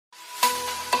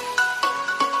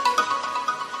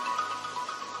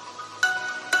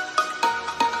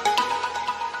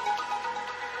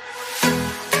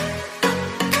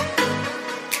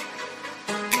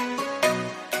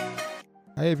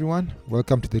Hey everyone,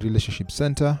 welcome to the Relationship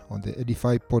Center on the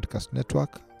Edify Podcast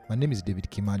Network. My name is David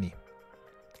Kimani.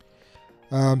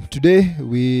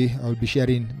 Today I'll be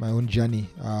sharing my own journey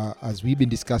as we've been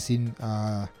discussing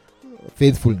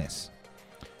faithfulness.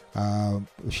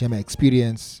 Share my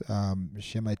experience,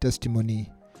 share my testimony,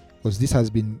 because this has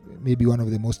been maybe one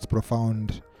of the most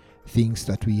profound things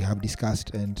that we have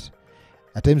discussed, and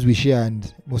at times we share,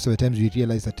 and most of the times we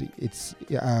realize that it's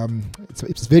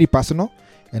very personal,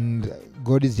 and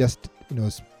God is just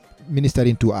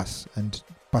ministering to us and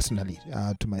personally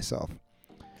to myself.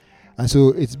 And so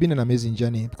it's been an amazing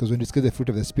journey, because when we discuss the fruit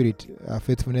of the Spirit,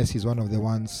 faithfulness is one of the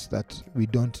ones that we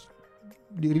don't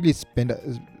really spend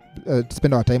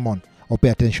our time on or pay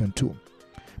attention to.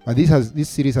 But this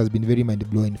series has been very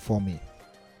mind-blowing for me.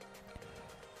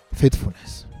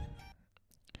 Faithfulness.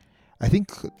 I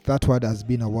think that word has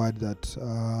been a word that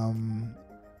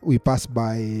we pass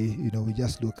by, we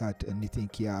just look at and we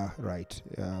think, yeah, right,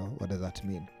 what does that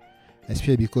mean?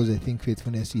 Especially because I think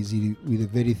faithfulness is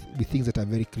with things that are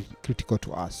very critical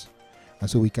to us. And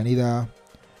so we can either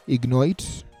ignore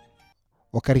it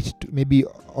or carry it maybe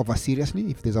over seriously,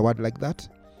 if there's a word like that.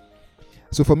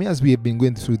 So for me, as we have been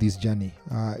going through this journey,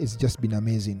 it's just been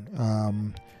amazing.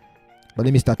 But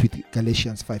let me start with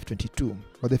Galatians 5:22.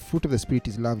 But the fruit of the Spirit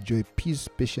is love, joy, peace,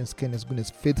 patience, kindness, goodness,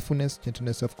 faithfulness,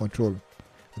 gentleness, self-control.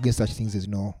 Against such things there is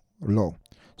no law.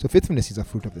 So faithfulness is a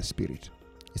fruit of the Spirit.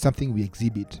 It's something we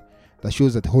exhibit that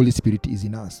shows that the Holy Spirit is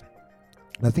in us.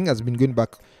 And I think I've been going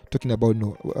back talking about,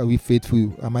 are we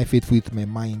faithful? Am I faithful with my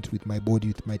mind, with my body,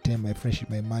 with my time, my friendship,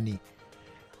 my money?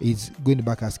 It's going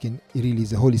back asking, really, is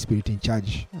the Holy Spirit in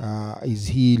charge? Is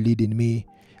He leading me?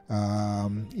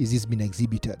 Is this been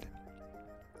exhibited?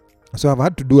 So I've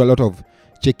had to do a lot of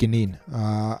checking in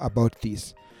about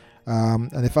this.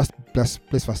 And the first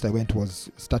place I went was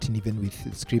starting even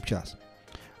with scriptures.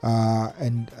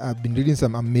 And I've been reading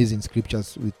some amazing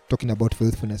scriptures with talking about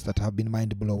faithfulness that have been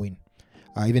mind-blowing.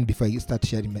 Even before I start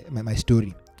sharing my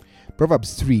story.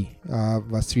 Proverbs 3,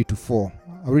 verse 3 to 4.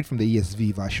 I'll read from the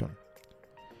ESV version.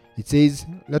 It says,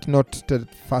 "Let not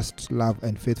steadfast love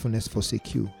and faithfulness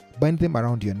forsake you. Bind them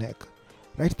around your neck.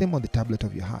 Write them on the tablet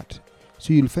of your heart.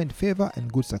 So you'll find favor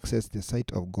and good success in the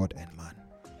sight of God and man."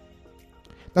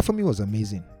 That for me was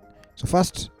amazing. So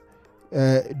first,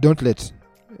 don't let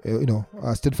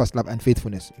steadfast love and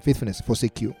faithfulness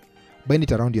forsake you. Bind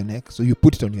it around your neck, so you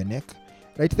put it on your neck.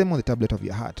 Write them on the tablet of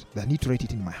your heart. I need to write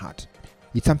it in my heart.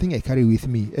 It's something I carry with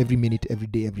me every minute, every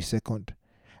day, every second.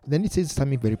 And then it says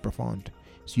something very profound.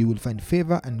 So you will find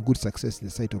favor and good success in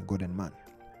the sight of God and man.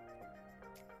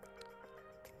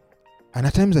 And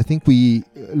at times I think we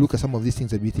look at some of these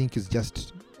things that we think is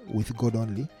just with God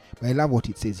only. But I love what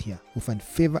it says here. We find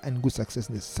favor and good success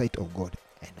in the sight of God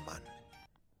and man.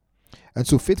 And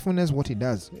so faithfulness, what it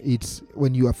does, it's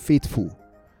when you are faithful,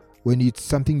 when it's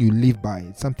something you live by,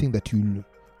 it's something that you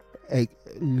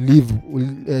live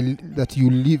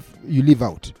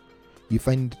out. You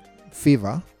find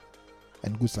favor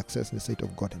and good success in the sight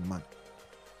of God and man.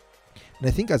 And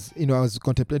I think as I was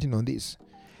contemplating on this,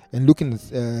 and looking at,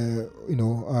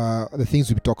 the things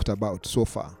we've talked about so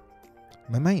far.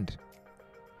 My mind.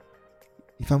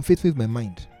 If I'm faithful with my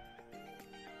mind,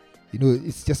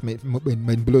 it's just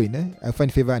mind-blowing. I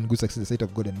find favor and good success in the sight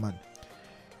of God and man.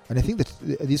 And I think that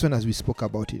this one, as we spoke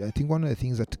about it, I think one of the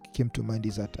things that came to mind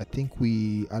is that I think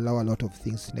we allow a lot of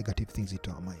things, negative things,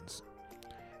 into our minds.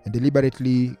 And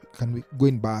deliberately,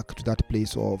 going back to that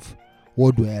place of,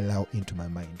 what do I allow into my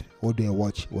mind? What do I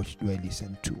watch? What do I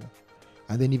listen to?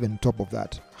 And then even on top of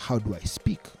that, how do I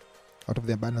speak? Out of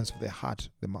the abundance of the heart,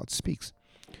 the mouth speaks.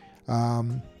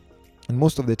 And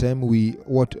most of the time,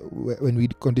 when we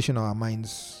condition our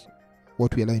minds,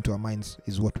 what we allow into our minds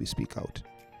is what we speak out.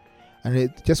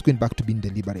 And just going back to being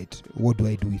deliberate, what do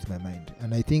I do with my mind?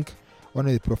 And I think one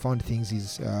of the profound things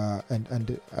is,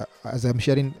 as I'm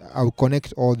sharing, I'll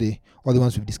connect all the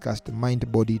ones we've discussed: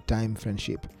 mind, body, time,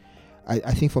 friendship.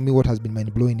 I think for me, what has been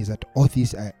mind-blowing is that all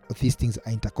these things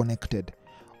are interconnected.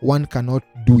 One cannot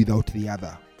do without the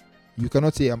other. You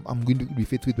cannot say, I'm going to be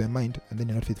faithful with my mind, and then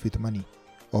you're not faithful with money.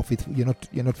 Or you're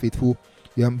not faithful.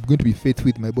 I'm going to be faithful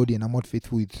with my body, and I'm not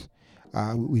faithful with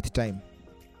time.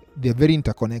 They're very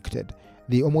interconnected.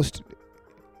 They almost,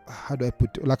 how do I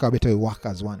put, like a better work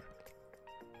as one.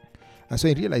 And so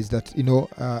I realized that,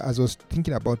 as I was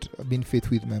thinking about being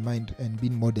faithful with my mind and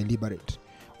being more deliberate,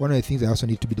 one of the things I also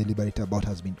need to be deliberate about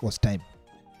was time.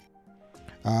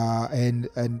 And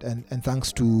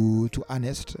thanks to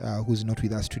Ernest, who's not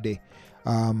with us today,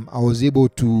 I was able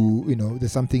to,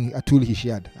 there's a tool he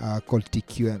shared called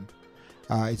TQM.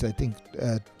 It's, I think,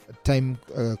 time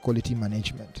quality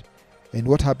management. And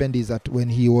what happened is that when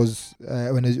he was,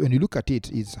 when you look at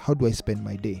it, is how do I spend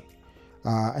my day?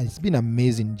 And it's been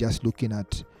amazing just looking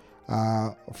at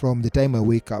from the time I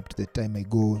wake up to the time I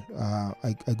go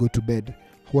to bed.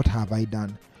 What have I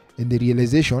done? And the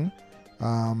realization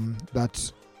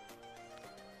that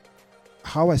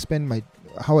how I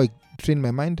train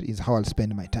my mind is how I'll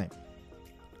spend my time.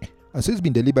 And so it's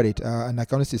been deliberate. And I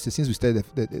can honestly say, since we started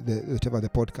the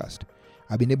podcast,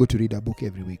 I've been able to read a book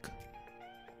every week.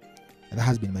 And that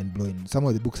has been mind-blowing. Some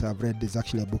of the books I've read, there's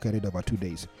actually a book I read over 2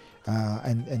 days.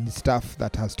 And stuff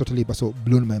that has totally also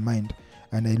blown my mind.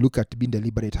 And I look at being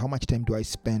deliberate. How much time do I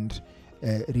spend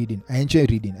reading? I enjoy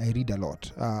reading. I read a lot.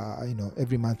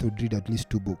 Every month I would read at least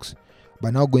 2 books.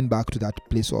 But now going back to that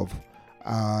place of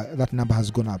that number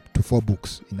has gone up to 4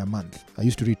 books in a month. I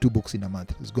used to read 2 books in a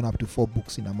month. It's gone up to 4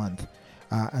 books in a month.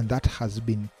 And that has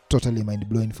been totally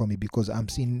mind-blowing for me, because I'm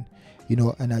seeing,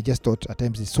 and I just thought at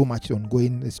times there's so much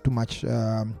ongoing, there's too much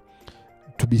to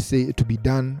be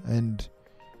done. And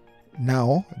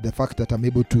now the fact that I'm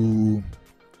able to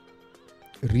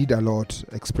read a lot,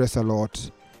 express a lot,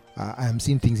 I am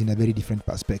seeing things in a very different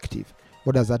perspective.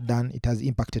 What has that done? It has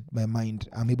impacted my mind.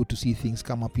 I'm able to see things,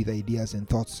 come up with ideas and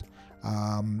thoughts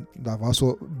that have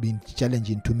also been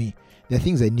challenging to me. There are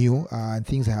things I knew and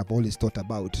things I have always thought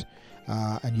about,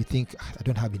 and you think, I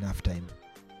don't have enough time.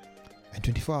 And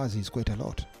 24 hours is quite a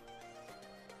lot.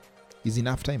 Is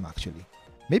enough time, actually?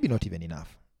 Maybe not even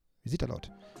enough. Is it a lot?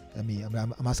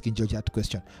 I'm asking George that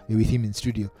question. We're with him in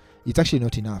studio. It's actually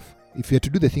not enough. If we are to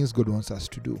do the things God wants us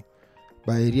to do.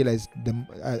 But I realized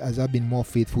as I've been more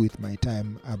faithful with my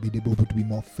time, I've been able to be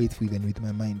more faithful even with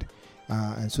my mind.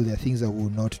 And so there are things I will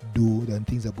not do, there are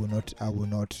things I will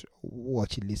not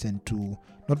watch and listen to.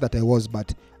 Not that I was,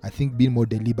 but I think being more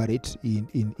deliberate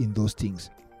in those things.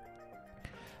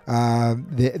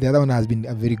 The other one has been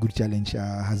a very good challenge,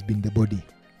 has been the body.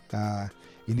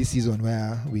 In this season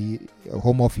where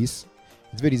home office,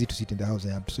 it's very easy to sit in the house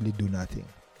and absolutely do nothing.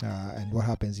 And what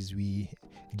happens is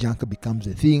junk becomes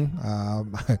a thing.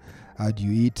 How do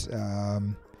you eat?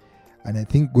 And I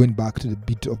think going back to the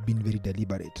bit of being very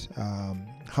deliberate,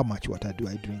 how much water do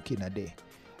I drink in a day?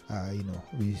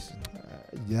 With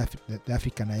the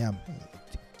African I am,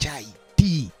 chai,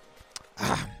 tea,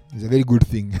 it's a very good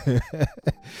thing.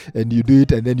 And you do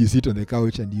it, and then you sit on the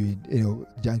couch and you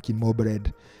junking more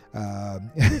bread.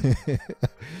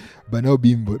 But now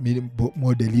being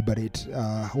more deliberate,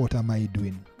 what am I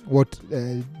doing? What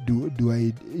do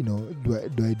I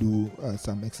do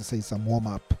some exercise, some warm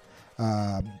up?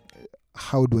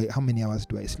 How many hours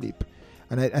do I sleep?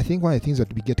 And I think one of the things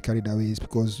that we get carried away is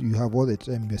because you have all the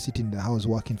time, you're sitting in the house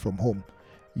working from home.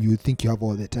 You think you have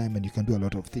all the time and you can do a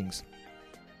lot of things.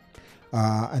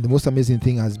 And the most amazing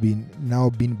thing has been now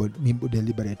being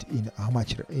deliberate in how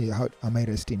am I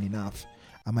resting enough?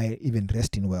 Am I even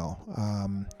resting well?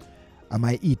 Am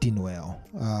I eating well?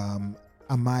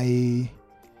 Am I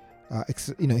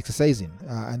exercising?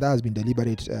 And that has been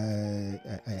deliberate. I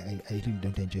really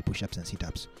don't enjoy push-ups and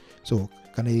sit-ups. So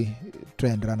can I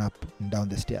try and run up and down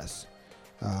the stairs,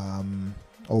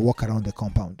 or walk around the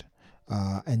compound,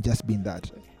 and just be in that?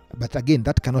 But again,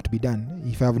 that cannot be done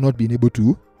if I have not been able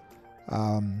to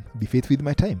be faithful with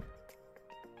my time,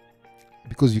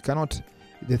 because you cannot.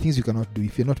 The things you cannot do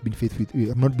if you have not been faithful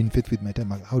with my time.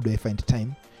 How do I find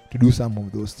time to do some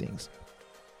of those things?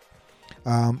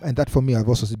 And that for me, I've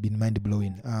also been mind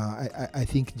blowing. I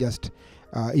think just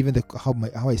even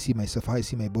how I see myself, how I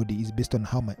see my body is based on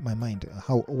how my mind.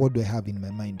 What do I have in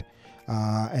my mind?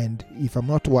 And if I'm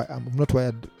not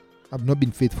wired, I've not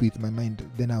been faithful with my mind,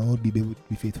 then I won't be able to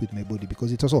be faithful with my body,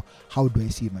 because it's also how do I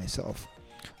see myself.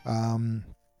 And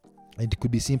it could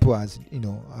be simple as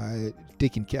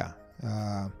taking care.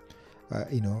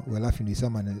 We're laughing with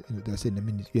someone and they're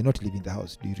saying, you're not leaving the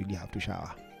house, do you really have to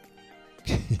shower?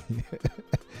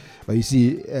 But you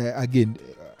see, again,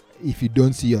 if you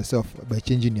don't see yourself by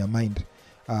changing your mind,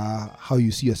 how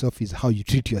you see yourself is how you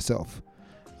treat yourself.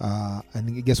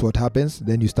 And guess what happens?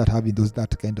 Then you start having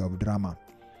that kind of drama.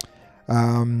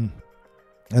 And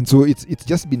so it's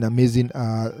just been amazing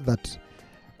that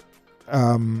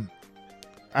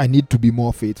I need to be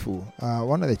more faithful.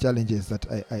 One of the challenges that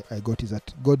I got is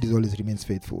that God always remains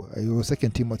faithful. 2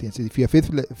 Timothy says, if you are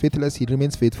faithless, he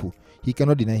remains faithful. He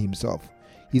cannot deny himself.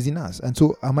 He's in us. And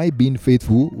so am I being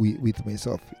faithful with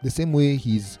myself? The same way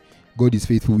God is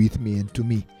faithful with me and to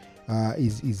me.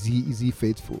 Is he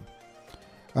faithful?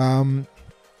 And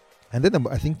then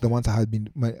I think the ones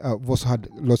I've also had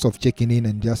lots of checking in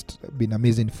and just been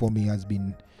amazing for me has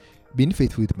been being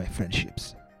faithful with my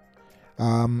friendships.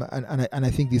 And I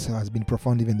think this has been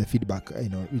profound, even the feedback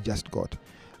we just got.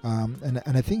 And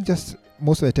I think just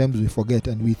most of the times we forget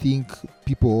and we think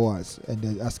people owe us, and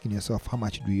they're asking yourself, how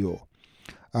much do you owe?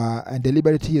 And the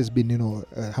liberty has been,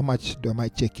 how much am I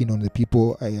check in on the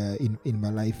people in my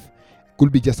life?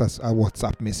 Could be just as a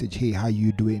WhatsApp message, hey, how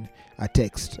you doing? A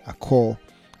text, a call.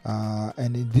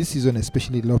 And in this season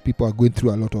especially, a lot of people are going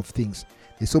through a lot of things.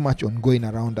 There's so much ongoing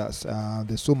around us.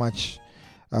 There's so much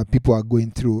people are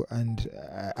going through. And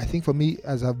I think for me,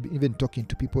 as I've been even talking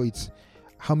to people, it's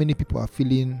how many people are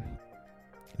feeling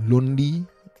lonely.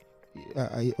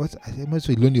 I must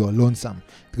say lonely or lonesome,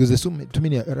 because there's too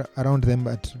many around them,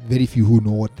 but very few who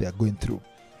know what they are going through.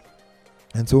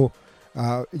 And so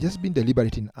just been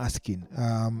deliberate in asking,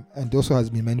 and also has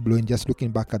been mind-blowing just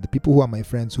looking back at the people who are my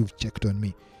friends who've checked on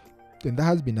me. And that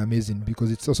has been amazing,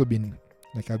 because it's also been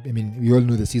like, we all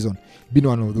know the season, been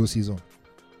one of those seasons.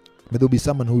 But there'll be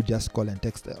someone who just call and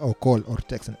text, or call or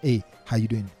text, and hey, how you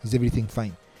doing? Is everything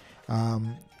fine?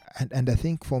 And I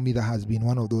think for me that has been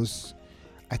one of those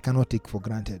I cannot take for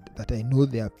granted, that I know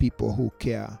there are people who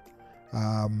care,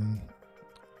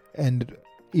 and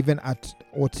even at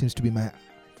what seems to be my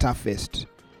toughest,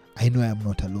 I know I am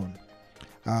not alone.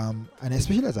 And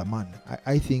especially as a man,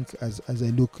 I think as I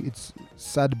look, it's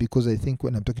sad, because I think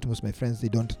when I'm talking to most of my friends, they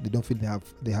don't feel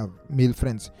they have male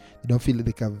friends. They don't feel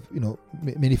they have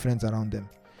many friends around them.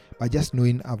 But just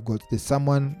knowing there's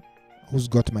someone who's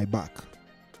got my back,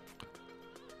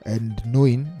 and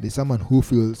knowing there's someone who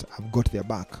feels I've got their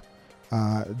back,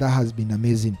 that has been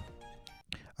amazing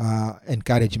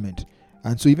encouragement.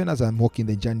 And so even as I'm walking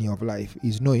the journey of life,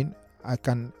 is knowing I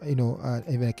can,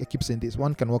 even I keep saying this,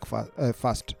 one can walk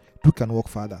fast, two can walk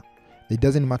farther. It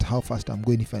doesn't matter how fast I'm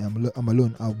going. If I'm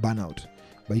alone, I'll burn out.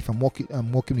 But if I'm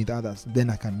walking with others,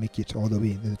 then I can make it all the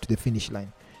way to the finish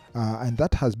line. And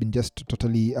that has been just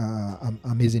totally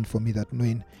amazing for me, that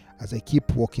knowing as I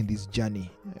keep walking this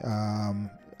journey,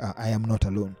 I am not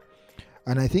alone.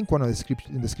 And I think one of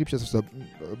the scriptures that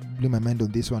blew my mind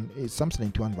on this one is Psalms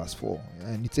 91 verse 4.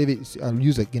 And I'll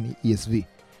use again ESV.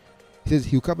 It says,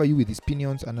 he'll cover you with his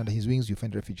pinions, and under his wings you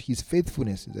find refuge. His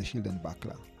faithfulness is a shield and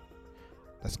buckler.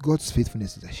 That's God's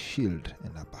faithfulness is a shield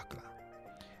and a buckler.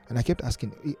 And I kept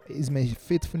asking, is my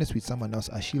faithfulness with someone else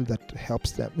a shield that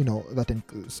helps them, that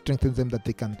strengthens them, that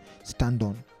they can stand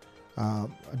on?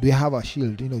 Do I have a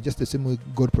shield? Just the same way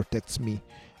God protects me.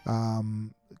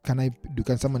 Can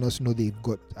someone else know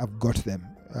I've got them?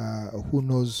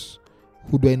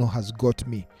 Who do I know has got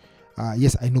me?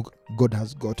 Yes, I know God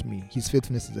has got me. His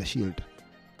faithfulness is a shield.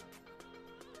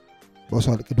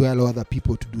 Also, do I allow other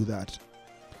people to do that?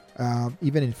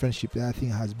 Even in friendship, the other thing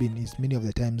has been is many of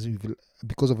the times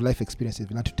because of life experiences,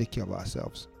 we learn to take care of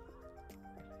ourselves.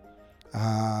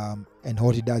 And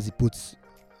what it does, it puts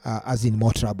us in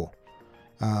more trouble.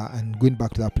 And going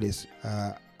back to that place,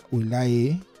 will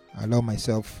I allow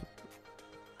myself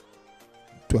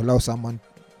to allow someone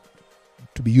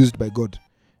to be used by God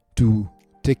to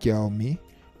take care of me?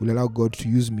 Will allow God to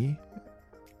use me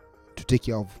to take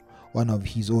care of one of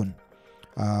his own?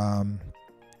 And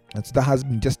so that has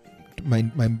been just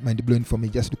mind blowing for me,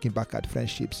 just looking back at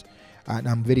friendships. And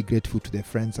I'm very grateful to the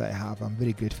friends I have. I'm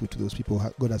very grateful to those people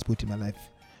God has put in my life,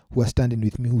 who are standing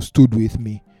with me, who stood with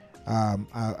me.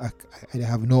 I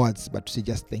have no words but to say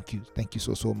just thank you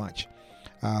so much.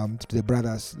 To the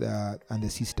brothers and the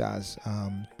sisters,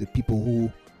 the people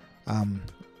who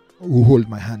hold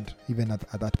my hand even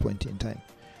at that point in time,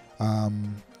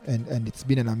 and it's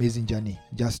been an amazing journey,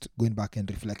 just going back and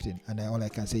reflecting, and all I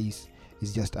can say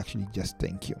is just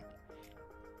thank you.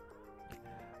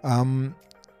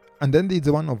 And then there's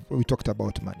the one we talked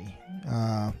about money.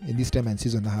 In this time and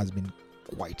season, that has been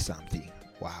quite something.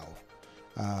 Wow.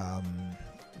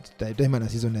 The time and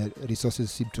season,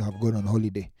 resources seem to have gone on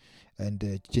holiday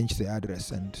and changed their address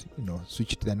and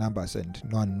switched their numbers, and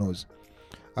no one knows.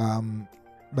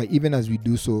 But even as we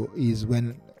do so, is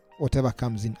when whatever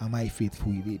comes in, am I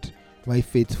faithful with it? Am I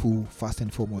faithful first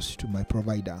and foremost to my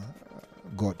provider,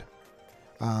 God?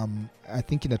 I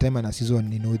think in a time and a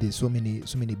season, there's so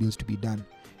many bills to be done.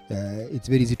 It's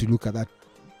very easy to look at that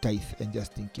tithe and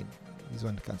just thinking, this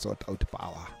one can sort out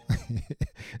power,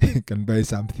 can buy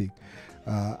something.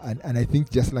 And I think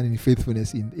just learning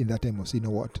faithfulness in that time was,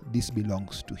 what, this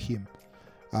belongs to him.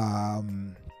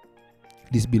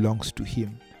 This belongs to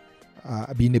him.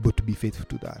 Being able to be faithful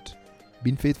to that.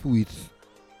 Being faithful with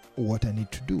what I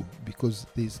need to do, because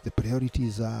the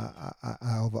priorities are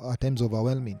at times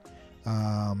overwhelming.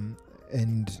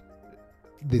 And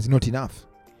there's not enough.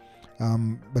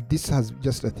 But this has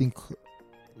just, I think,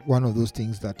 one of those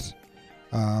things that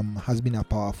has been a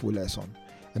powerful lesson.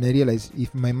 And I realized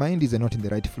if my mind is not in the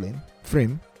right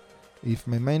frame, if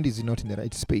my mind is not in the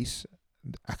right space,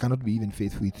 I cannot be even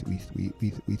faithful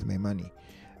with my money.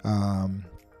 And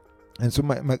so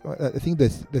I think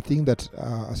the thing that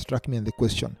struck me in the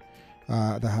question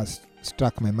that has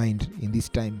struck my mind in this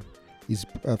time is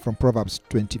from Proverbs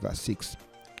 20 verse 6.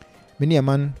 Many a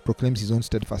man proclaims his own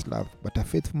steadfast love, but a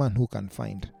faithful man who can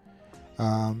find?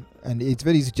 And it's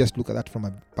very easy to just look at that from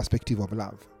a perspective of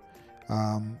love.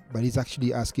 But he's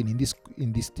actually asking in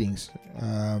these things,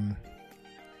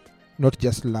 not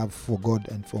just love for God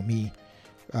and for me.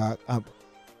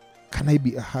 Can I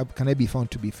be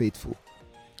found to be faithful?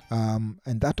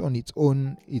 And that on its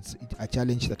own, it's a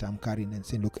challenge that I'm carrying and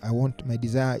saying, look, my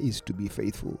desire is to be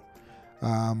faithful.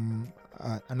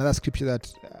 Another scripture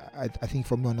that I think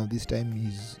for me one of this time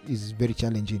is very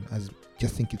challenging as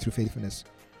just thinking through faithfulness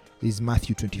is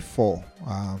Matthew 24,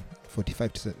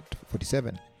 45 to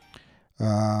 47.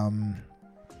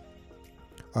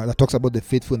 That talks about the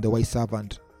faithful and the wise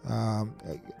servant.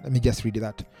 Let me just read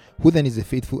that. Who then is the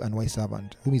faithful and wise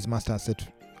servant, whom his master has set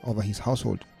over his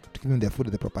household to give him their food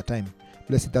at the proper time?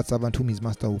 Blessed that servant whom his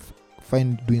master will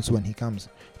find doing so when he comes.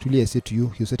 Truly I say to you,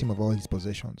 he will set him over all his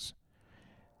possessions.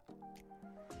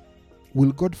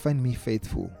 Will God find me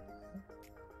faithful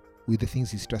with the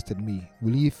things he's trusted me?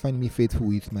 Will he find me faithful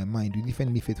with my mind? Will he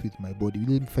find me faithful with my body?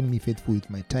 Will he find me faithful with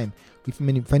my time? Will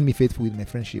he find me faithful with my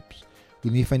friendships?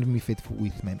 Will he find me faithful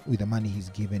with the money he's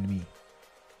given me?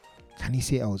 Can he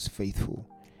say I was faithful?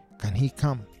 Can he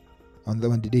come on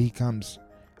the day he comes?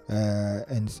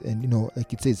 And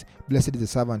like it says, blessed is the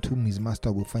servant whom his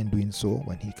master will find doing so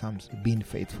when he comes, being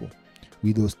faithful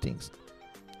with those things.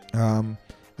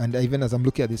 And even as I'm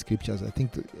looking at these scriptures, I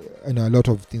think a lot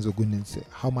of things are going to say,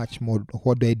 how much more?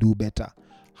 What do I do better?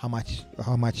 How much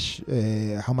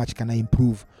can I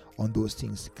improve on those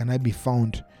things? Can I be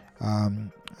found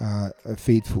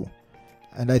faithful?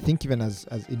 And I think even as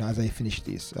I finish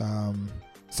this,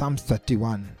 Psalms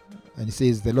 31, and it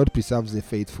says, "The Lord preserves the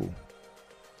faithful."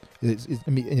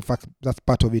 In fact, that's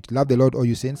part of it. Love the Lord, all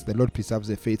you saints. The Lord preserves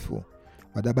the faithful,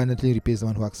 but abundantly repays the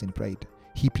one who acts in pride.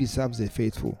 He preserves the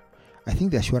faithful. I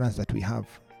think the assurance that we have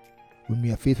when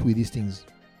we are faithful with these things,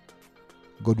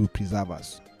 God will preserve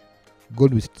us.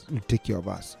 God will take care of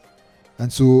us.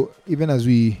 And so even as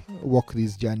we walk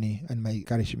this journey, and my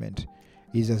encouragement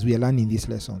is as we are learning these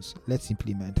lessons, let's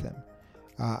implement them.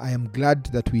 I am glad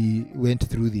that we went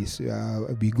through this.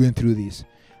 We're going through this.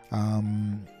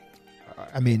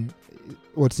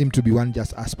 What seemed to be one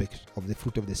just aspect of the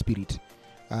fruit of the Spirit,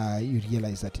 you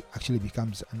realize that it actually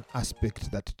becomes an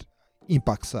aspect that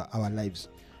impacts our lives.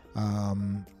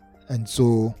 And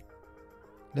so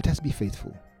let us be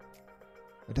faithful.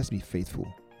 Let us be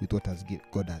faithful with what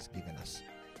God has given us.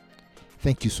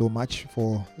 Thank you so much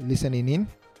for listening in.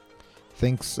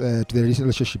 Thanks to the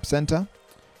Relationship Center.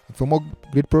 And for more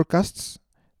great podcasts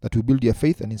that will build your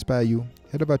faith and inspire you,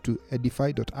 head over to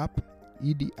edify.app,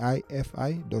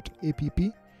 edifi.app,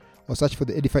 or search for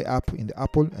the Edify app in the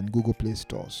Apple and Google Play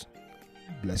stores.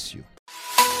 Bless you.